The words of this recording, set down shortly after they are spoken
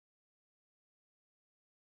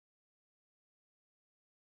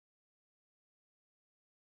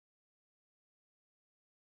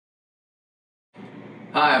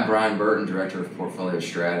Hi, I'm Brian Burton, Director of Portfolio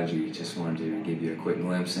Strategy. Just wanted to give you a quick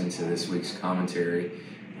glimpse into this week's commentary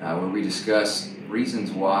where we discuss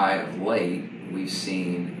reasons why of late we've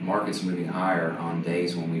seen markets moving higher on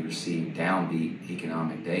days when we receive downbeat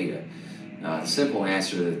economic data. The simple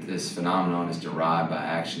answer that this phenomenon is derived by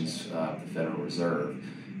actions of the Federal Reserve.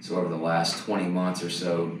 So over the last 20 months or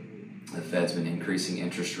so, the Fed's been increasing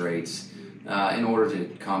interest rates in order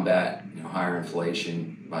to combat higher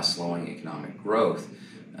inflation by slowing economic growth.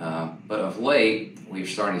 But of late, we're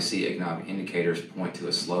starting to see economic indicators point to a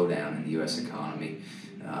slowdown in the U.S. economy,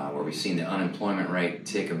 where we've seen the unemployment rate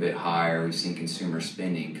tick a bit higher. We've seen consumer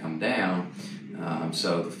spending come down.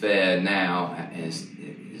 So the Fed now is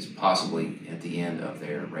possibly at the end of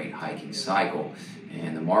their rate hiking cycle,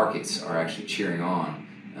 and the markets are actually cheering on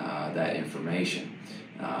that information.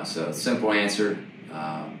 So the simple answer,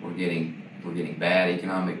 we're getting bad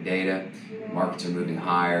economic data. Markets are moving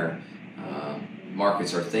higher.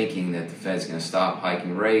 Markets are thinking that the Fed's going to stop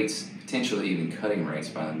hiking rates, potentially even cutting rates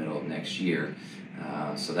by the middle of next year.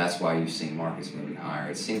 So that's why you've seen markets moving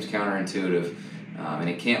higher. It seems counterintuitive, and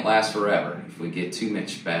it can't last forever. If we get too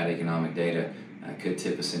much bad economic data, it could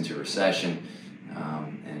tip us into recession.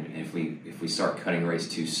 And if we start cutting rates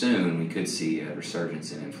too soon, we could see a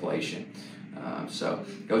resurgence in inflation. So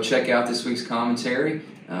go check out this week's commentary,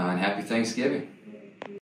 and happy Thanksgiving.